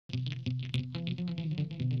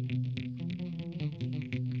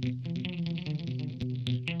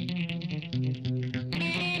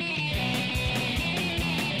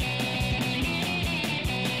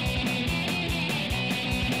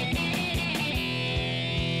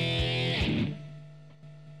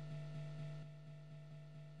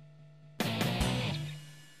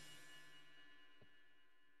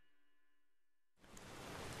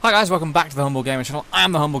Hi guys, welcome back to the Humble Gamer channel. I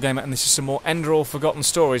am the Humble Gamer and this is some more Enderal Forgotten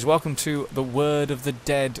Stories. Welcome to The Word of the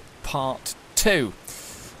Dead Part 2.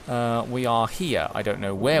 We are here. I don't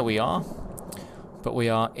know where we are, but we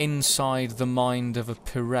are inside the mind of a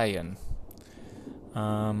Piraean. So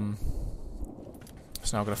now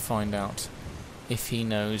I've got to find out if he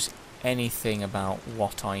knows anything about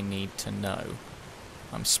what I need to know.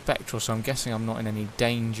 I'm spectral, so I'm guessing I'm not in any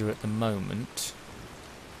danger at the moment.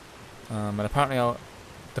 But apparently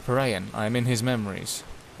the Piraean, I am in his memories.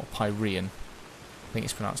 Or Pyrean. I think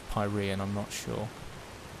it's pronounced Pyrean, I'm not sure.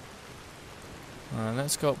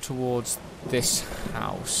 Let's go up towards this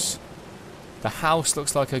house. The house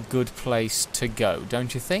looks like a good place to go,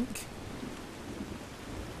 don't you think?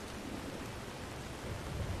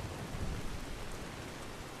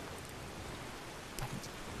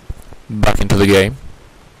 Back into the game.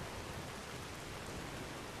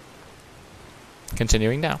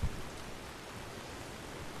 Continuing now.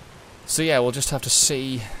 So yeah, we'll just have to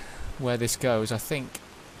see where this goes. I think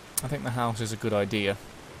the house is a good idea.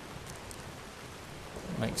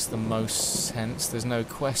 Makes the most sense. There's no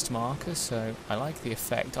quest marker, so I like the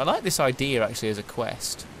effect. I like this idea actually as a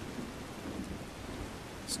quest.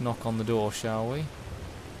 Let's knock on the door, shall we?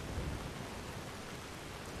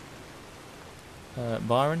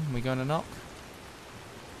 Byron, are we going to knock?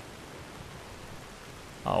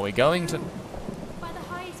 Are we going to... By the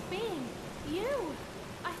highest being, you!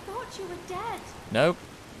 I thought you were dead. Nope.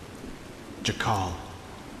 Mícheál.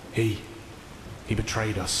 He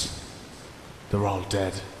betrayed us. They're all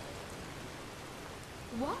dead.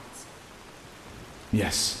 What?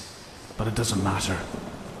 Yes, but it doesn't matter.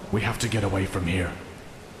 We have to get away from here.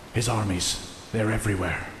 His armies, they're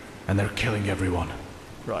everywhere, and they're killing everyone.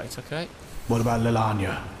 Right, okay. What about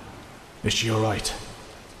Lilanya? Is she alright?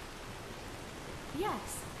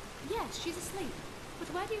 Yes, she's asleep.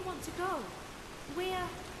 But where do you want to go? We're...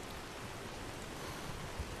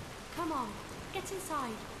 Come on, get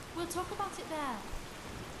inside. We'll talk about it there.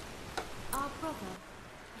 Our brother,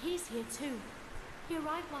 he's here too. He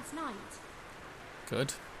arrived last night.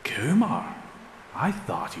 Good. Kumar? I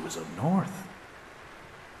thought he was up north.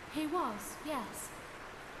 He was, yes.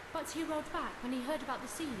 But he rode back when he heard about the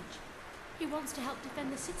siege. He wants to help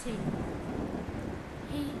defend the city.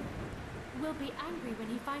 He will be angry when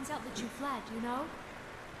he finds out that you fled, you know?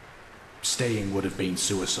 Staying would have been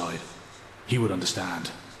suicide. He would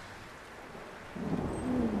understand.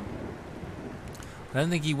 I don't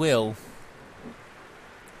think he will.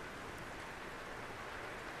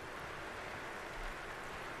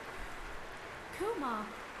 Kumar,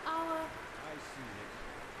 our... I see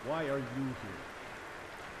it. Why are you here?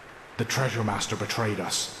 The treasure master betrayed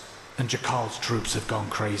us, and Mícheál's troops have gone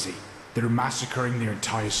crazy. They're massacring their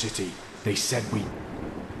entire city. They said we...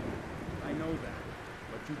 I know that,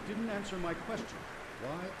 but you didn't answer my question.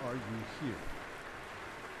 Why are you here?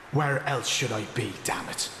 Where else should I be, damn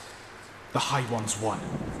it? The High Ones won.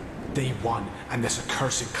 They won, and this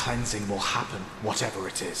accursed cleansing will happen, whatever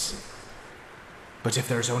it is. But if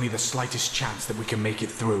there's only the slightest chance that we can make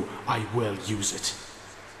it through, I will use it.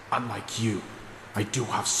 Unlike you, I do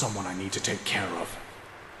have someone I need to take care of.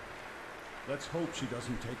 Let's hope she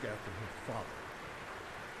doesn't take after her father.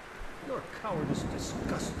 Your cowardice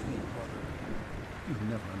disgusts me, brother. You've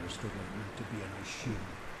never understood what it meant to be an Aishin.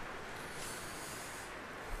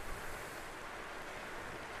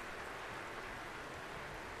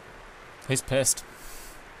 He's pissed.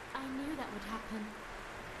 I knew that would happen.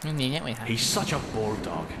 I knew that would happen. He's such a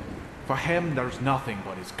bulldog. For him, there's nothing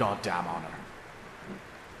but his goddamn honor.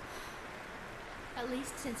 At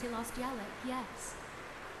least since he lost Yalek, yes.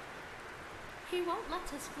 He won't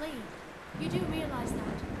let us flee. You do realize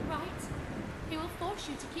that, right? He will force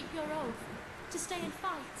you to keep your oath, to stay and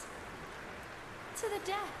fight. To the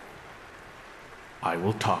death. I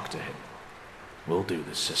will talk to him. We'll do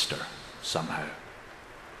this, sister. Somehow.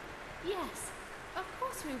 Yes, of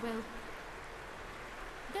course we will.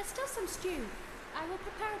 There's still some stew. I will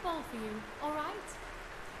prepare a bowl for you, alright?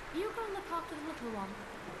 You go and look after the little one.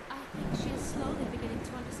 I think she is slowly beginning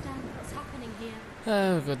to understand what's happening here.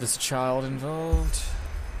 Oh god, there's a child involved.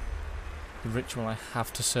 The ritual, I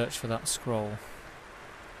have to search for that scroll.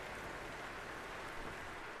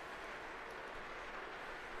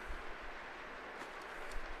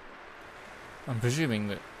 I'm presuming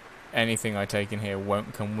that anything I take in here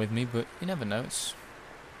won't come with me, but you never know, it's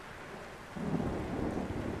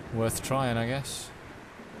worth trying, I guess.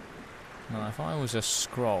 Now, if I was a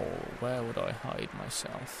scroll, where would I hide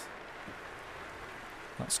myself?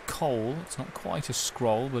 That's coal. It's not quite a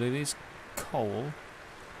scroll, but it is coal.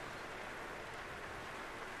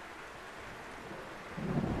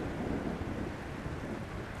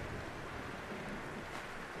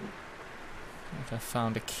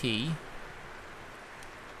 found a key.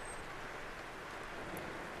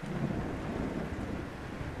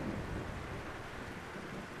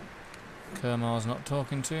 Kermar's not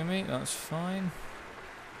talking to me, that's fine.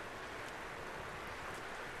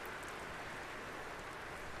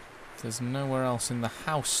 There's nowhere else in the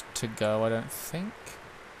house to go, I don't think.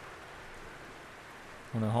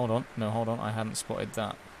 Oh no, hold on. No, hold on, I hadn't spotted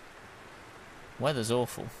that. Weather's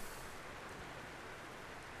awful.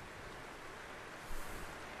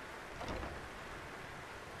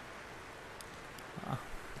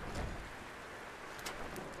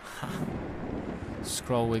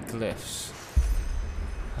 Scroll with glyphs.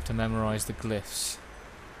 Have to memorize the glyphs.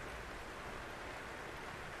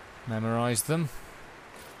 Memorize them.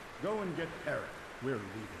 Go and get Eric. We're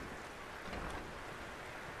leaving.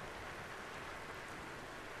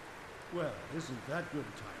 Well, isn't that good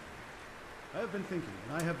timing? I have been thinking,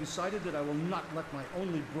 and I have decided that I will not let my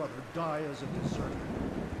only brother die as a deserter.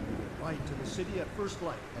 We will ride to the city at first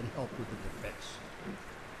light and help with the defense.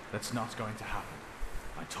 That's not going to happen.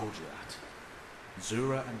 I told you that.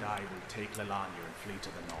 Zura and I will take Lelania and flee to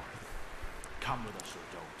the north. Come with us or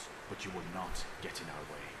don't, but you will not get in our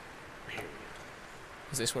way. Period.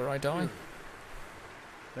 Is this where I die?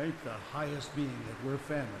 Thank the highest being that we're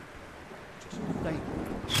family. Just thank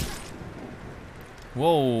him.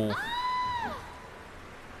 Whoa.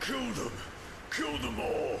 Kill them! Kill them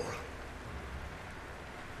all!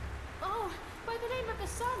 Oh, by the name of the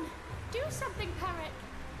sun, do something, Parrot.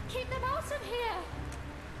 Keep them out of here.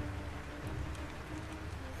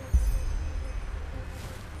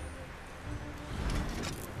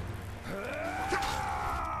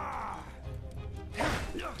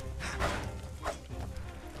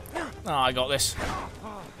 Oh, I got this.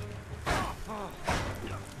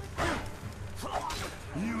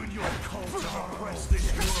 You and your cult have oppressed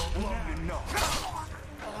this world long enough.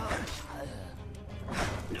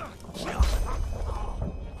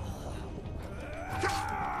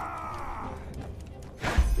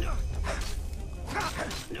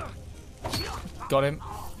 Got him.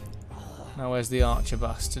 Now where's the archer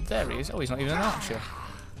bastard? There he is. Oh, he's not even an archer.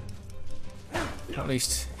 At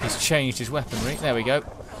least he's changed his weaponry. There we go.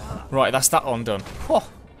 Right, that's that one done. Whoa.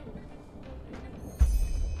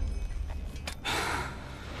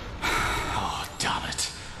 Oh, damn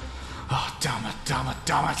it. Oh, damn it, damn it,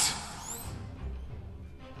 damn it.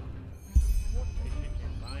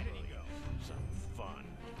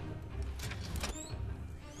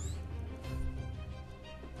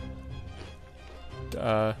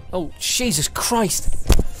 Oh, Jesus Christ!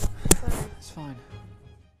 It's fine.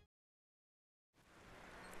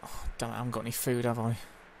 Oh, damn it, I haven't got any food, have I?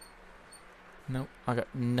 Nope, I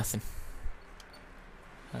got nothing.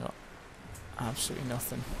 I got absolutely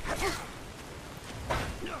nothing.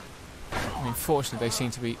 I mean, fortunately, they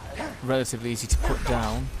seem to be relatively easy to put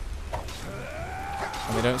down.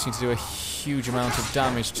 And they don't seem to do a huge amount of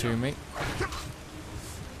damage to me.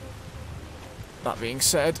 That being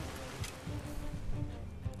said...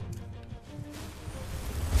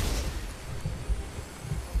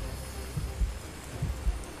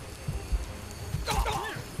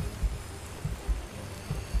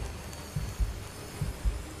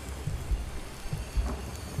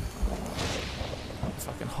 if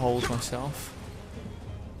I can hold myself.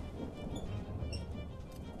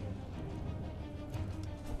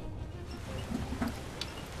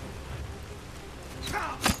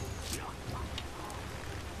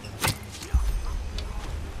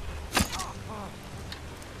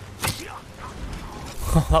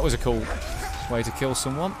 That was a cool way to kill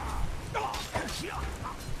someone.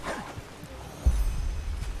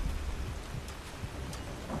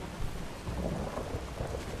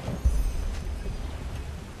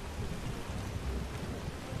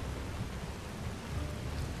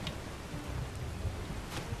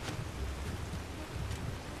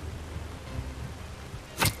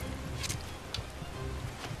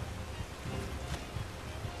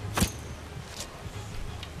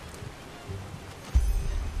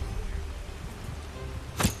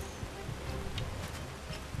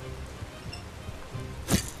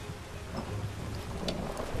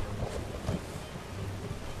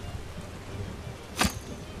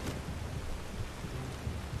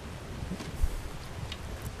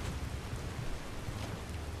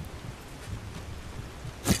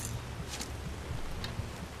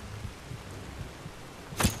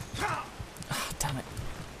 Damn it.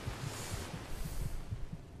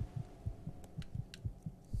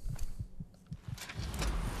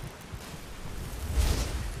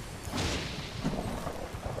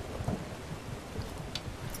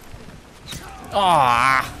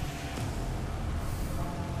 Ah!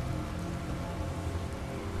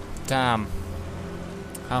 Damn.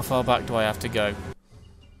 How far back do I have to go?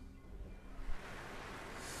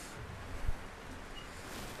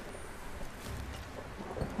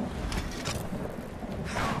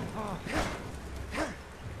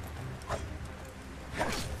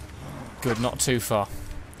 Good, not too far.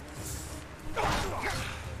 You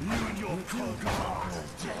and your cult are all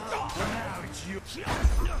dead. Now it's you.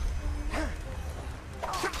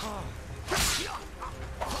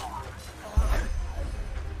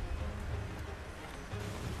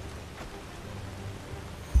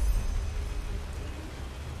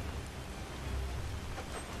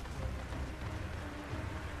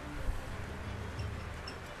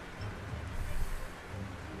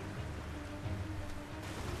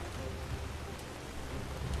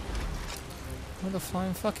 Where the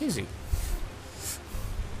flying fuck is he?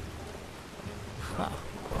 Ah.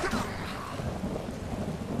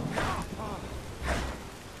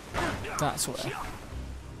 That's where.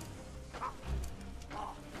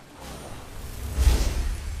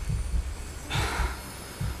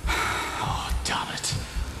 Oh, damn it.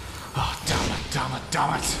 Oh, damn it, damn it,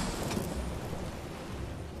 damn it.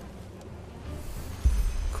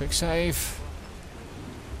 Quick save.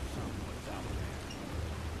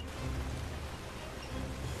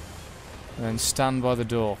 And then stand by the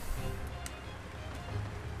door.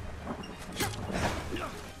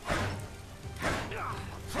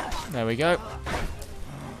 There we go.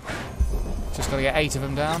 Just got to get 8 of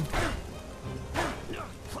them down.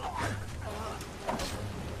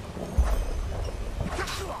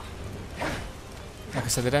 Like I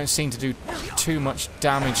said, they don't seem to do too much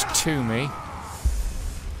damage to me,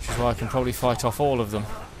 which is why I can probably fight off all of them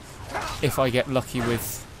if I get lucky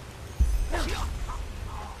with...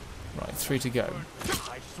 Right, 3 to go.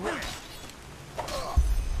 I swear.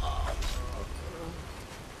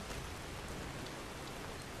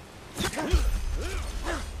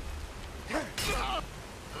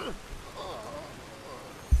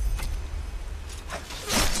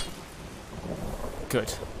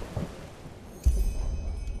 Good.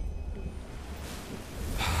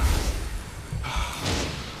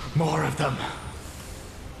 More of them.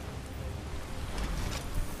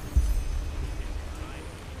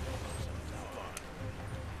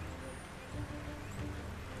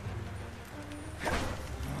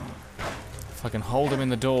 If I can hold him in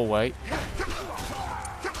the doorway.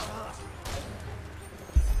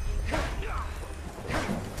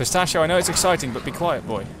 Pistachio, I know it's exciting, but be quiet,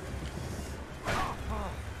 boy.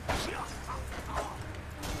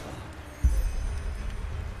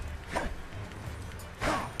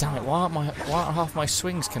 Damn it, why aren't half my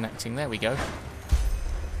swings connecting? There we go.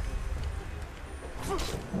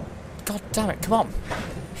 God damn it, come on.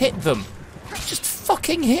 Hit them. Just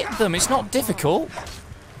fucking hit them, it's not difficult.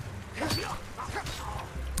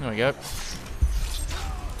 There we go.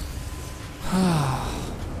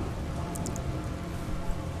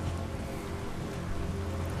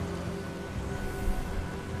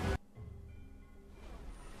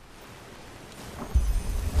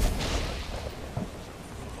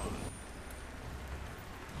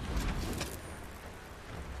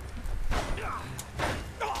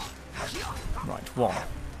 Right, 1.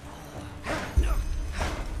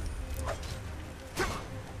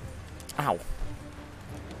 Ow.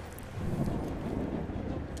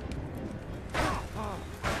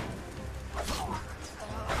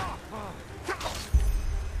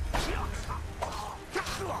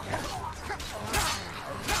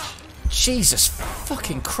 Jesus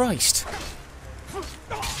fucking Christ.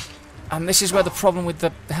 And this is where the problem with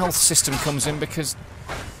the health system comes in, because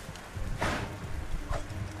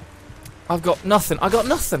I've got nothing. I've got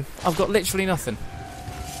nothing. I've got literally nothing.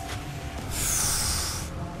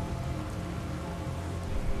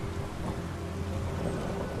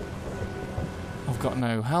 I've got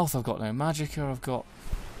no health, I've got no magicka, I've got...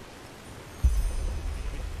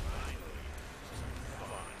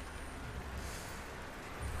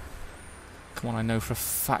 Come on, I know for a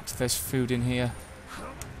fact there's food in here.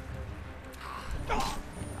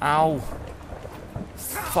 Ow!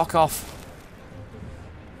 Fuck off!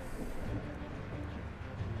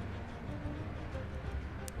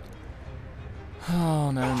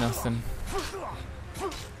 Oh, no, nothing.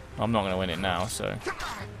 I'm not going to win it now, so...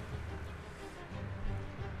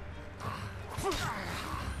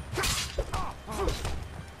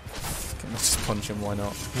 Let's just punch him, why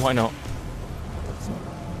not? Why not?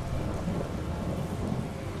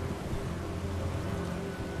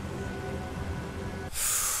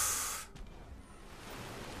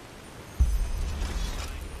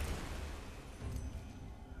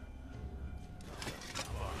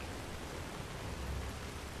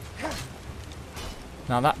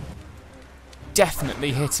 Now that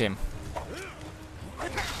definitely hit him.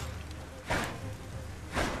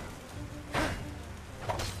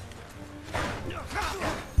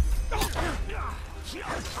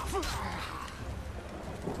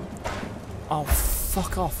 Oh,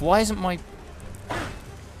 fuck off. Why isn't my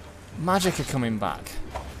magicka coming back?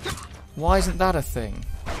 Why isn't that a thing?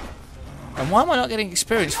 And why am I not getting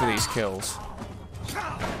experience for these kills?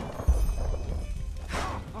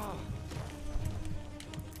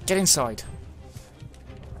 Get inside.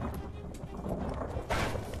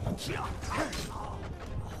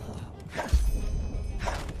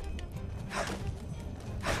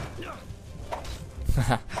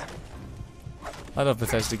 I love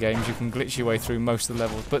Bethesda games, you can glitch your way through most of the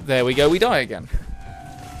levels, but there we go, we die again.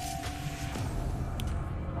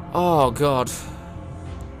 Oh god.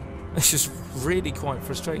 It's just really quite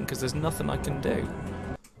frustrating because there's nothing I can do.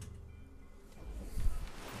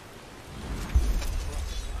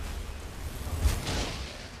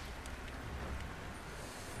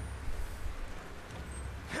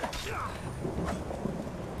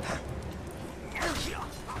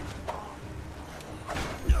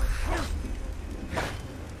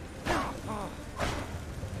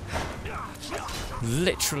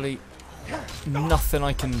 Literally nothing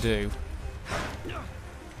I can do.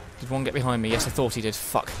 Did one get behind me? Yes, I thought he did.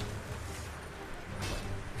 Fuck.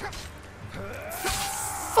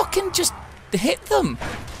 Fucking just hit them!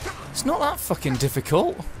 It's not that fucking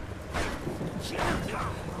difficult.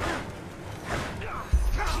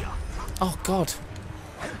 Oh god.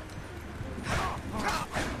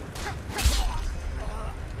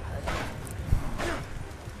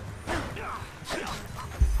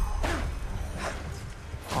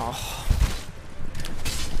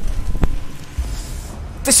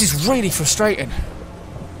 This is really frustrating.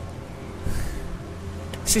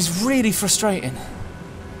 This is really frustrating.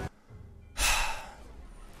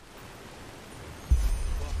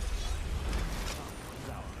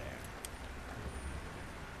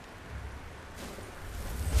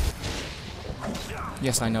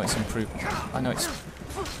 Yes, I know it's improved. I know it's...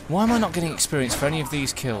 Why am I not getting experience for any of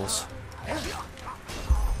these kills?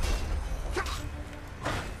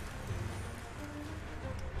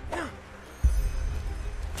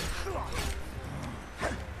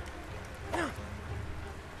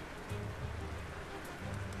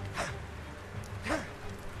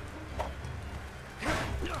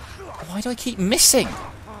 Why do I keep missing?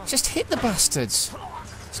 Just hit the bastards.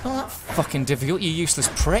 It's not that fucking difficult, you useless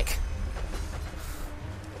prick.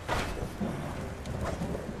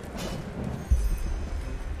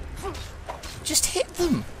 Just hit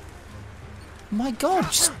them. My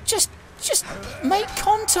god, just make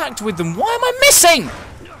contact with them. Why am I missing?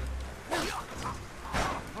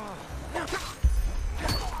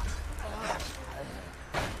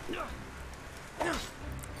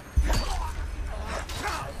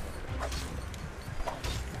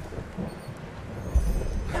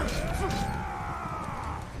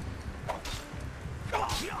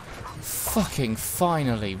 Fucking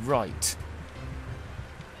finally, right.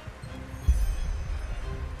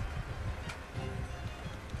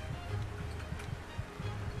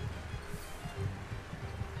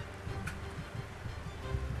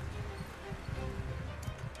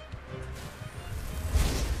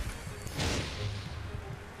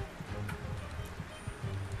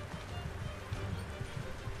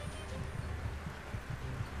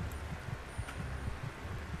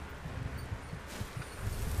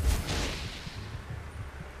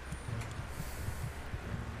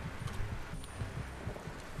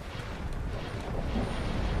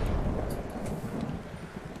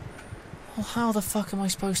 Well, how the fuck am I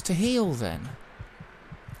supposed to heal then?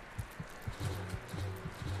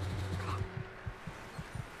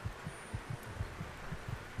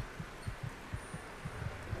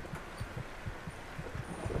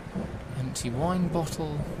 Empty wine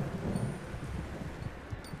bottle.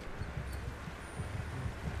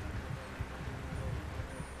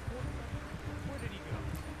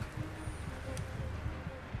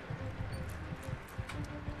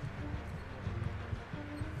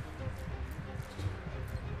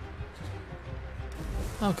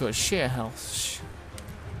 Oh good, sheer health.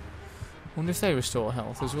 Wonder if they restore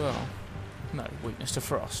health as well. No, weakness to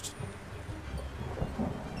frost.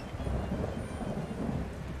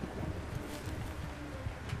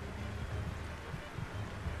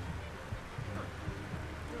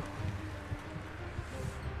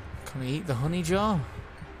 Can I eat the honey jar?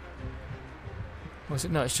 Or is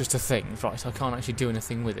it? No, it's just a thing. Right, I can't actually do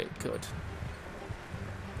anything with it. Good.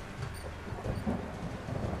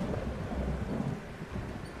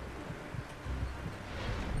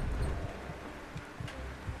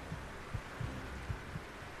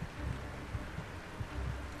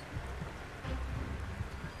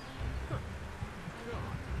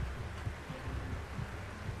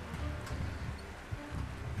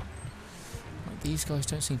 These guys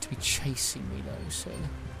don't seem to be chasing me though, so...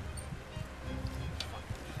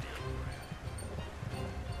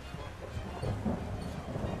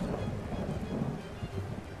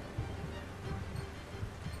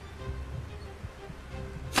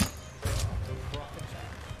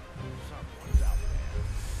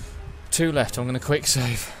 2 left. I'm going to quick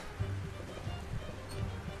save.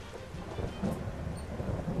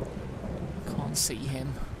 Can't see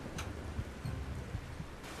him.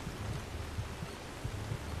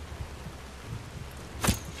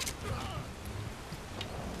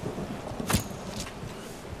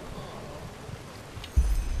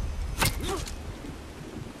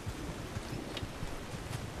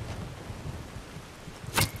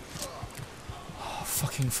 Oh,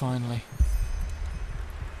 fucking finally.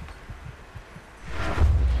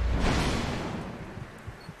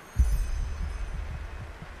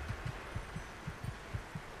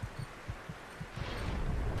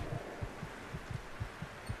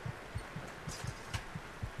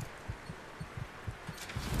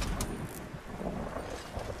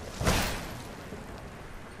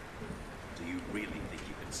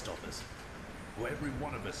 For every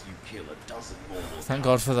one of us you kill, a dozen more will Thank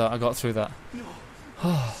come. God for that. I got through that. No,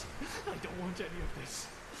 I don't want any of this.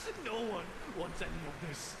 No one wants any of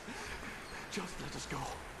this. Just let us go.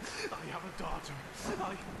 I have a daughter.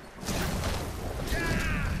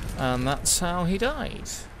 And that's how he died.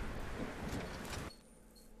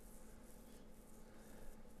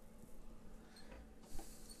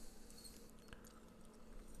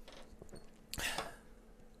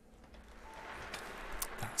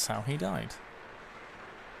 That's how he died.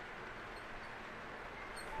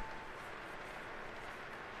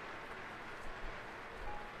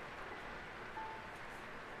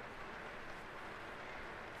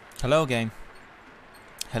 Hello, game.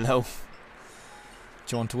 Hello. Do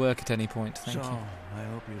you want to work at any point? Thank you. I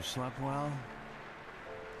hope you slept well.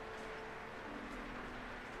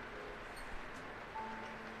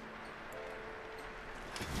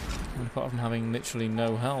 And apart from having literally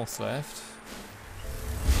no health left.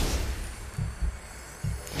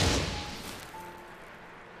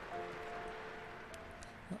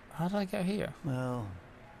 How did I get here? Well,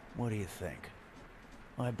 what do you think?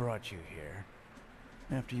 I brought you here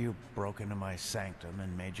after you broke into my sanctum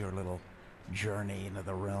and made your little journey into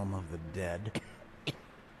the realm of the dead.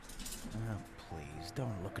 Oh, please,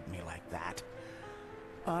 don't look at me like that.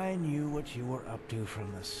 I knew what you were up to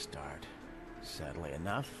from the start. Sadly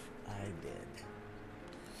enough, I did.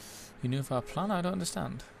 You knew of our plan? I don't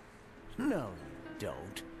understand. No, you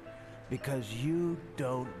don't. Because you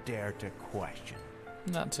don't dare to question.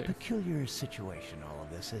 That too. Peculiar situation, all of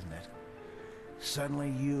this, isn't it? Suddenly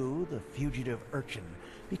you, the fugitive urchin,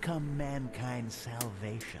 become mankind's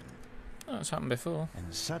salvation. Oh, it's happened before.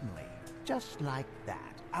 And suddenly, just like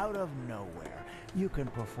that, out of nowhere, you can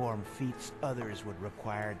perform feats others would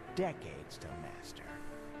require decades to master.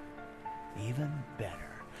 Even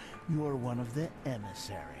better, you're one of the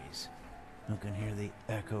emissaries who can hear the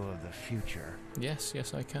echo of the future. Yes,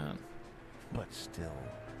 yes I can. But still,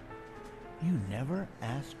 you never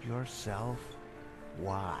asked yourself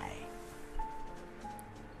why.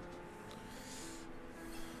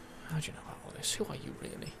 How do you know about all this? Who are you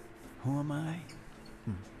really? Who am I?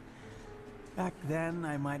 Back then,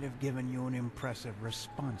 I might have given you an impressive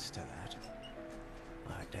response to that.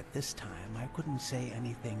 But at this time, I couldn't say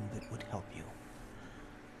anything that would help you.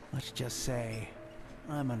 Let's just say,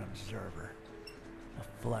 I'm an observer.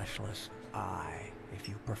 A fleshless eye, if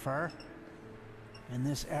you prefer. In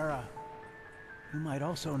this era, you might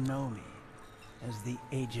also know me as the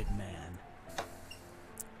Aged Man.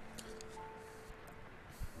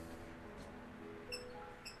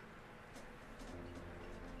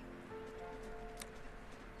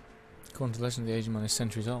 According to the legend, the Aged Man is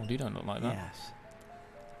centuries old. You don't look like that. Yes.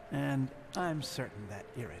 And I'm certain that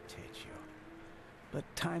irritates you. But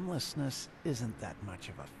timelessness isn't that much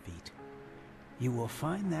of a feat. You will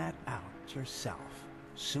find that out yourself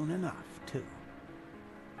soon enough, too.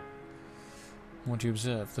 What do you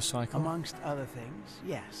observe? The cycle? Amongst other things,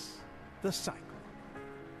 yes. The cycle.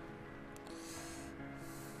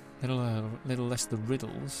 Little less the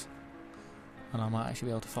riddles, and I might actually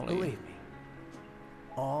be able to follow you. Believe me,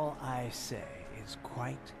 all I say is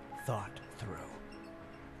quite thought through.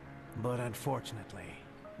 But unfortunately,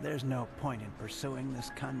 there's no point in pursuing this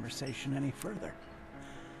conversation any further.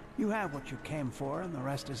 You have what you came for, and the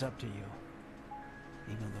rest is up to you.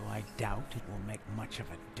 Even though I doubt it will make much of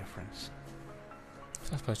a difference. Is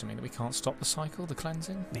that supposed to mean that we can't stop the cycle, the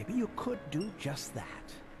cleansing? Maybe you could do just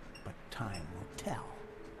that, but time will tell.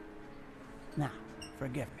 Now,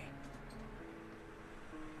 forgive me.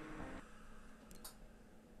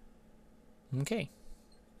 Okay.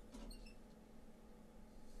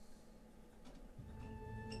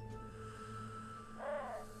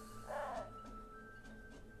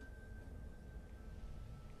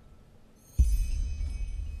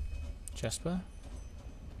 Jesper?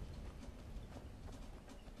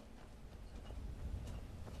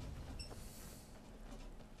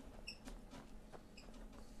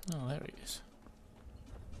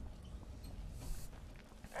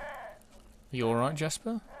 You alright,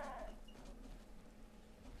 Jesper?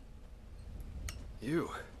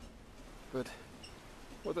 You? But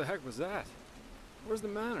what the heck was that? Where's the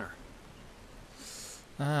manor?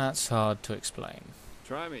 That's hard to explain.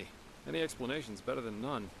 Try me. Any explanation's better than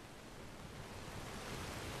none.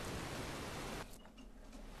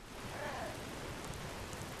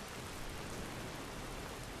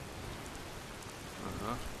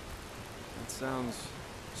 Uh-huh. That sounds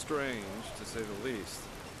strange, to say the least.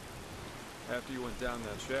 After you went down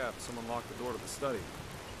that shaft, someone locked the door to the study,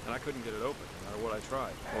 and I couldn't get it open, no matter what I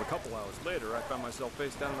tried. Well, a couple hours later, I found myself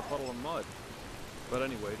face down in a puddle of mud. But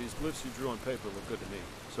anyway, these glyphs you drew on paper look good to me.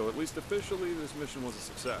 So at least officially, this mission was a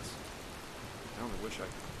success. I only wish I...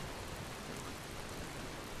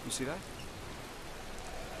 You see that?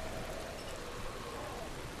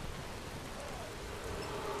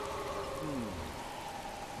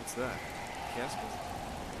 What's that? Casket?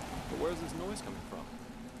 But where's this noise coming from?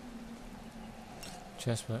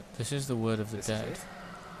 Jesper, this is the word of the dead.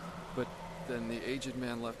 But then the aged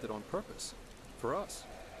man left it on purpose. For us.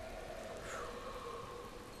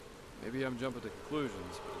 Maybe I'm jumping to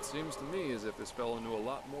conclusions, but it seems to me as if this fellow knew a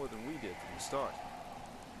lot more than we did from the start.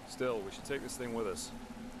 Still, we should take this thing with us.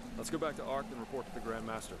 Let's go back to Ark and report to the Grand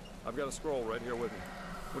Master. I've got a scroll right here with me.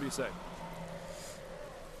 What do you say?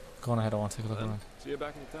 Go on ahead, I want to take a look Then, around. see you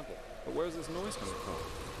back in the temple. But where's this noise coming from?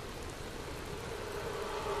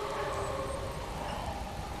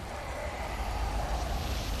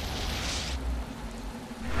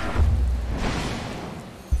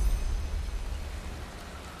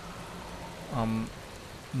 I'm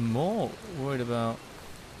more worried about...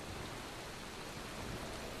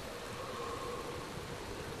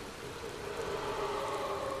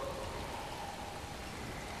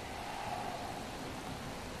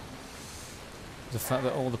 the fact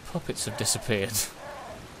that all the puppets have disappeared.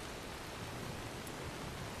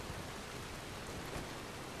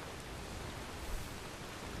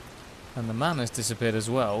 And the man has disappeared as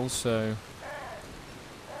well, so...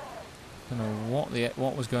 I don't know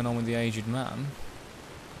what was going on with the aged man.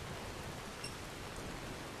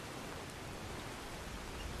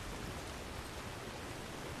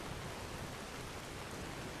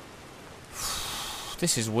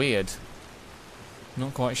 This is weird.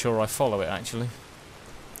 Not quite sure I follow it, actually.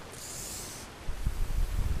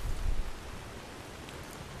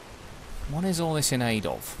 What is all this in aid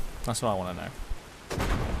of? That's what I want to know.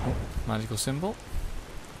 Oh, magical symbol.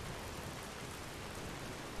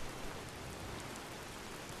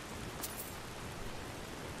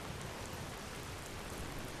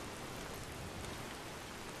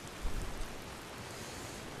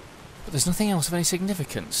 But there's nothing else of any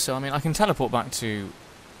significance, so I mean I can teleport back to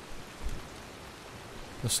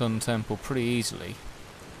the Sun Temple pretty easily.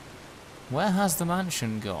 Where has the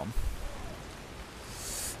mansion gone?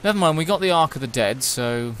 Never mind, we got the Ark of the Dead,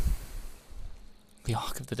 so... The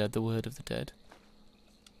Ark of the Dead, the Word of the Dead.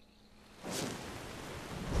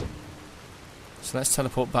 So let's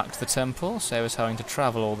teleport back to the temple, save us having to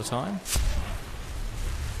travel all the time.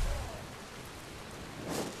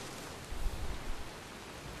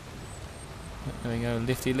 There we go,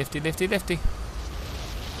 lifty, lifty, lifty, lifty.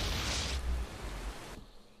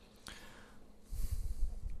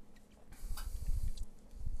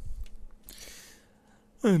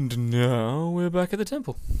 And now we're back at the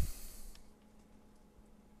temple.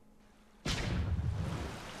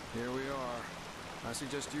 Here we are. I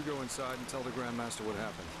suggest you go inside and tell the Grand Master what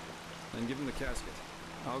happened. Then give him the casket.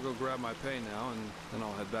 I'll go grab my pay now, and then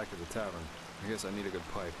I'll head back to the tavern. I guess I need a good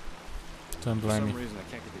pipe. Don't blame me. For some reason,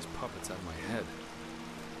 I can't get these puppets out of my head.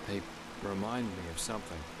 They remind me of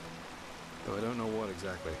something, though I don't know what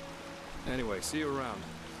exactly. Anyway, see you around.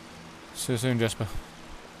 See you soon, Jesper.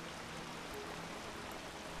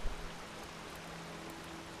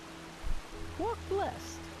 Walk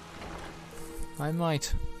blessed. I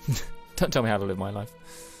might. Don't tell me how to live my life.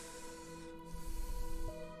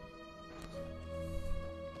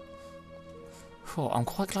 Oh, I'm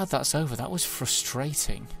quite glad that's over. That was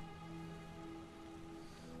frustrating.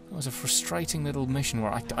 That was a frustrating little mission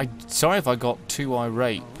where sorry if I got too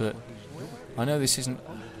irate, but I know this isn't...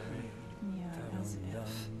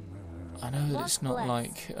 I know that it's not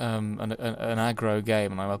like an aggro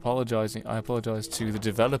game, and I apologise to the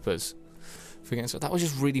developers for getting... So that was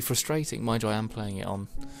just really frustrating. Mind you, I am playing it on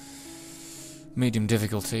medium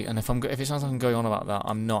difficulty, and if it sounds like I'm going on about that,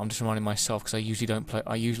 I'm not. I'm just reminding myself because I usually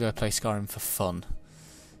play Skyrim for fun,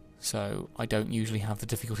 so I don't usually have the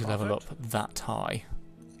difficulty level up that high.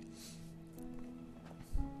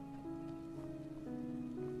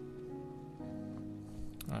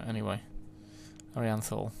 Right, anyway,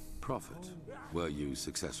 Arianthal. Prophet, were you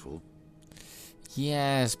successful?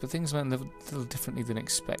 Yes, but things went a little differently than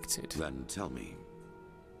expected. Then tell me.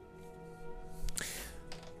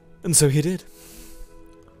 And so he did.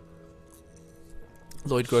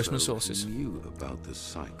 Lloyd Grossman So sources. He knew about the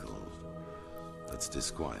cycle. That's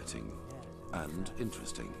disquieting and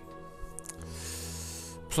interesting.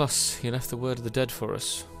 Plus, he left the word of the dead for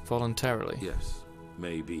us, voluntarily. Yes,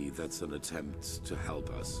 maybe that's an attempt to help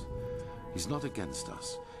us. He's not against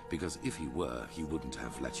us, because if he were, he wouldn't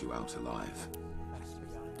have let you out alive.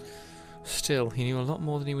 Still, he knew a lot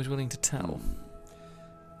more than he was willing to tell.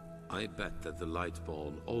 I bet that the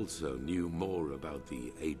Lightborn also knew more about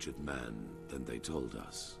the aged man than they told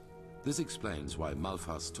us. This explains why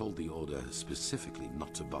Malphas told the Order specifically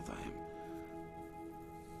not to bother him.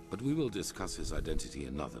 But we will discuss his identity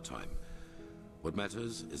another time. What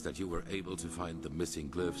matters is that you were able to find the missing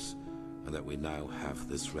glyphs, and that we now have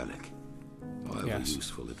this relic. However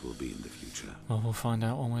useful it will be in the future. Well, we'll find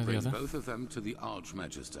out one way or the Bring other. both of them to the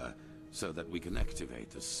Archmagister, so that we can activate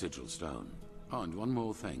the Sigil Stone. Oh, and one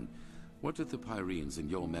more thing. What did the Pyreans in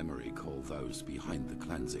your memory call those behind the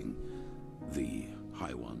cleansing? The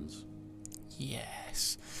High Ones?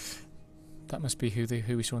 Yes. That must be who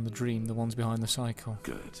we saw in the dream, the ones behind the cycle.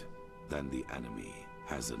 Good. Then the enemy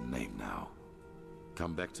has a name now.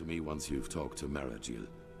 Come back to me once you've talked to Mícheál.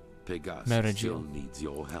 Pegas still needs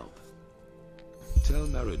your help. Tell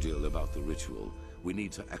Mícheál about the ritual. We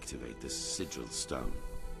need to activate this Sigil Stone.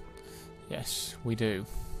 Yes, we do.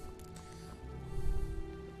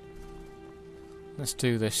 Let's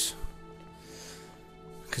do this.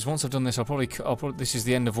 Because once I've done this, I'll probably. This is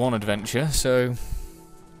the end of one adventure, so.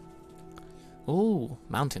 Ooh,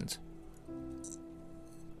 mountains.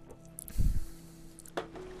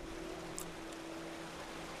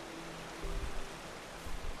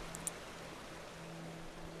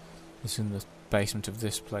 It's in the basement of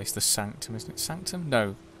this place, the Sanctum, isn't it? Sanctum?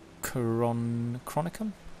 No,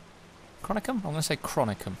 Chronicum. Chronicum? I'm going to say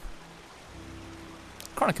Chronicum.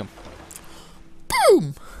 Chronicum.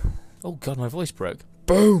 Boom! Oh god, my voice broke.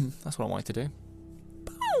 Boom! That's what I wanted to do.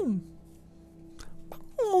 Boom!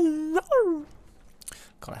 Oh no!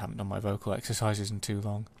 God, I haven't done my vocal exercises in too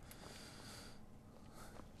long.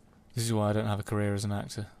 This is why I don't have a career as an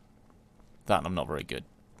actor. That and I'm not very good.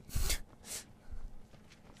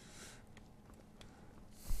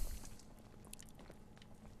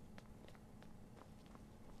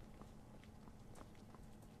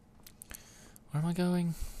 Where am I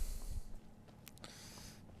going?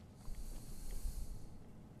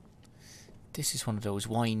 This is one of those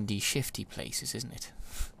windy, shifty places, isn't it?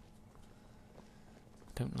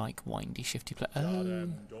 Don't like windy, shifty places. Oh.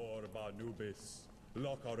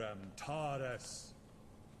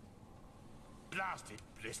 Blasted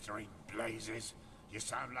blistering blazes. You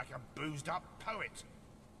sound like a boozed up poet.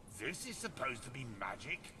 This is supposed to be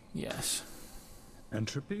magic? Yes.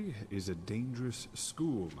 Entropy is a dangerous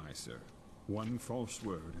school, my sir. One false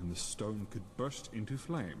word and the stone could burst into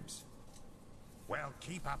flames. Well,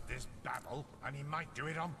 keep up this babble, and he might do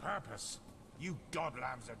it on purpose. You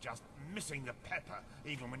godlambs are just missing the pepper,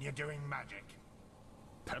 even when you're doing magic.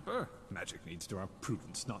 Pepper? Magic needs to have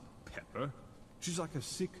prudence, not pepper. She's like a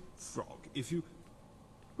sick frog. If you...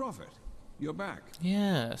 Prophet, you're back.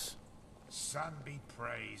 Yes. Sun be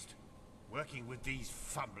praised. Working with these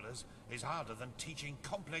fumblers is harder than teaching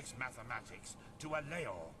complex mathematics to a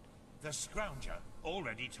Leor. The Scrounger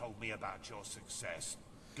already told me about your success.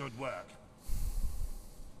 Good work.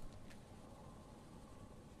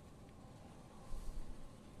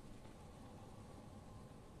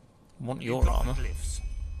 Want your armor? Glyphs.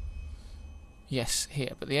 Yes,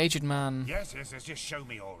 here. But the aged man. Yes, just show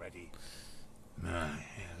me already.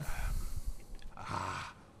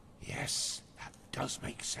 Yes, that does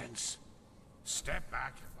make sense. Step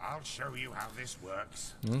back. I'll show you how this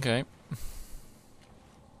works. Okay.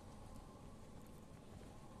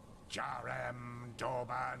 Jarem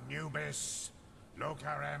Dorba Nubis,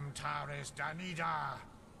 Lokarem Taris Danida,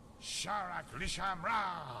 Sharak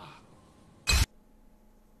Lishamra.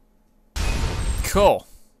 Cool.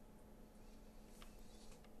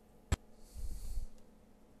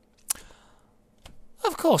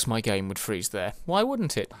 Of course my game would freeze there. Why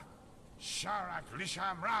wouldn't it? Sharak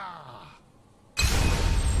Lishamra.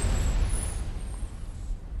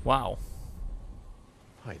 Wow.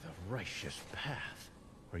 By the righteous path.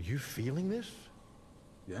 Are you feeling this?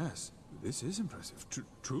 Yes, this is impressive.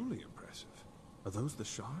 Truly impressive. Are those the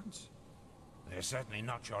shards? They're certainly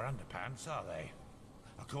not your underpants, are they?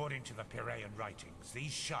 According to the Piraean writings,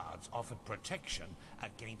 these shards offered protection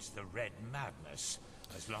against the Red Madness,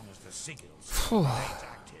 as long as the sigils remained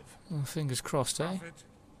active. Well, fingers crossed, eh? Prophet,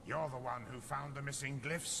 you're the one who found the missing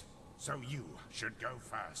glyphs, so you should go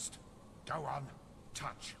first. Go on,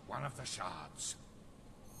 touch one of the shards.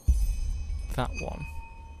 That one.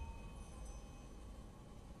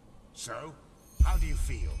 So, how do you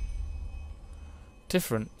feel?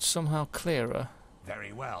 Different, somehow clearer.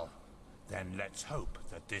 Very well. Then let's hope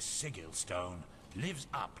that this sigil stone lives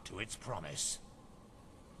up to its promise.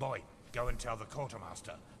 Boy, go and tell the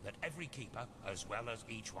quartermaster that every keeper, as well as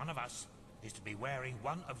each one of us, is to be wearing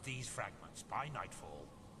one of these fragments by nightfall.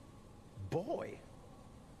 Boy!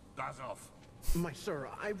 Buzz off. My sir,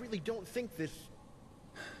 I really don't think this...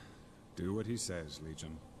 Do what he says,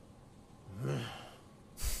 Legion.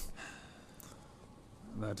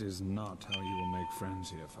 That is not how you will make friends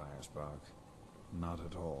here, Firespark. Not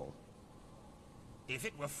at all. If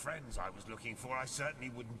it were friends I was looking for, I certainly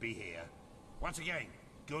wouldn't be here. Once again,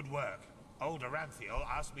 good work. Old Aranthiel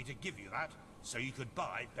asked me to give you that, so you could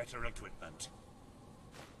buy better equipment.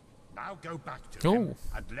 Now go back to him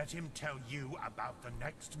and let him tell you about the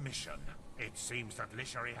next mission. It seems that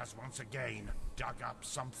Lishari has once again dug up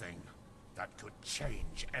something that could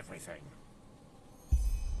change everything.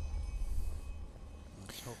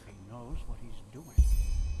 Let's hope he knows what he's doing.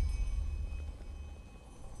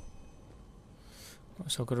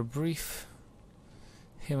 So I've got to brief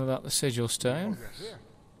him about the sigil stone.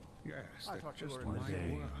 Yes, I thought you were in my my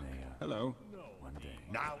work. Hello.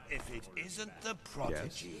 Now, if it isn't the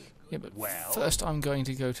prodigy, Yeah, but well, first I'm going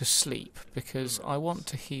to go to sleep because I want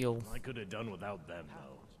to heal. I could have done without them,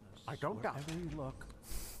 though. I don't doubt. Wherever you look.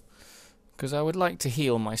 Because I would like to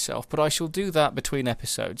heal myself, but I shall do that between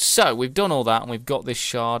episodes. So, we've done all that and we've got this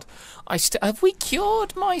shard. Have we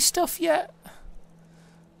cured my stuff yet?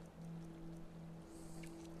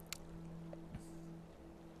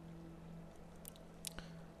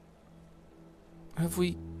 Have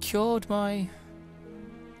we cured my...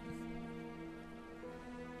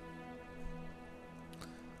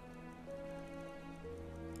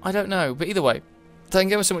 I don't know, but either way, thank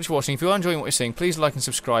you ever so much for watching. If you are enjoying what you're seeing, please like and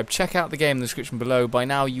subscribe. Check out the game in the description below. By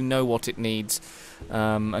now you know what it needs.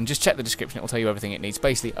 And just check the description, it will tell you everything it needs.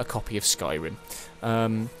 Basically, a copy of Skyrim.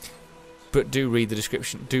 But do read the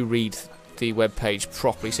description. Do read the webpage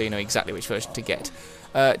properly so you know exactly which version to get.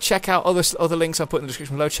 Check out other links I've put in the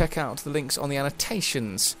description below. Check out the links on the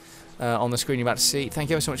annotations on the screen you're about to see. Thank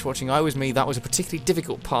you ever so much for watching. I was me. That was a particularly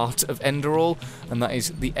difficult part of Enderal, and that is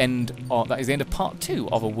the end of part 2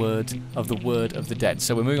 of the Word of the Dead.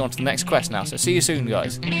 So we're moving on to the next quest now. So see you soon,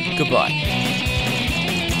 guys. Goodbye.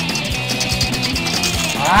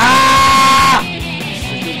 Ah! This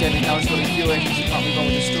is a good game. Now it's got a few endings. You can't move on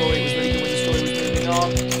with the story. It was really good when the story was moving on.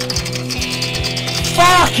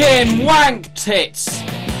 Fucking wank tits!